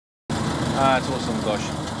Ah, it's awesome, gosh.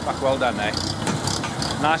 Fuck, well done, eh?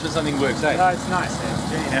 Nice when something works, eh? No, it's nice, eh? It's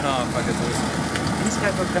really nice. Oh, fuck, it's awesome. These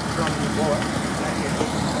cattle come from the war.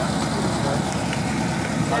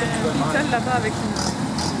 Vital là-bas avec une donne.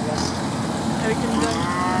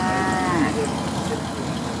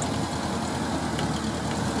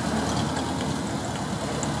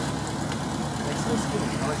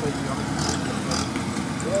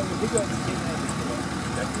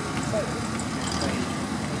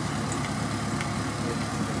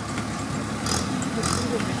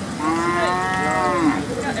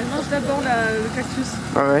 Elle mange d'abord le cactus.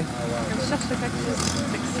 Ah ouais. Elle cherche le cactus.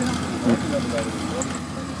 C'est excellent.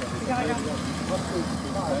 Regarde, regarde.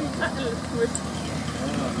 Oui.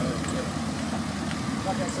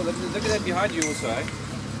 So look at that behind you also, eh?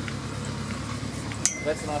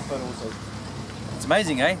 That's a nice photo also. It's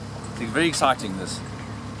amazing, eh? It's very exciting, this.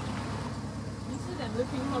 You see them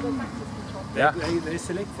looking for the cactus control. Yeah. They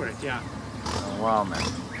select for it, yeah. Oh, wow, man.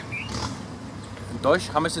 And Dosh,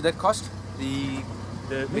 how much did that cost? The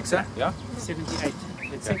mixer? Yeah? 78.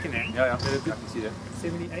 It's second hand. Yeah, yeah. I can see that.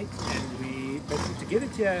 78, and but to get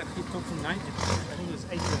it here, you're talking 90. I think it was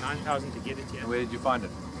 8,000 or 9,000 to get it here. And where did you find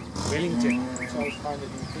it? Wellington. So I was finding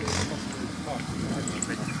it incredibly fast.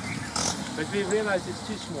 But we realized it's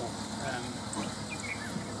too small.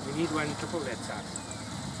 We need one triple that size.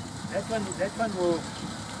 That one will.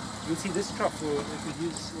 You'll see this trough will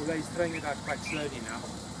produce. Although he's throwing it out quite slowly now,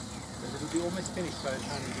 but it will be almost finished by the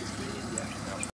time he gets to India.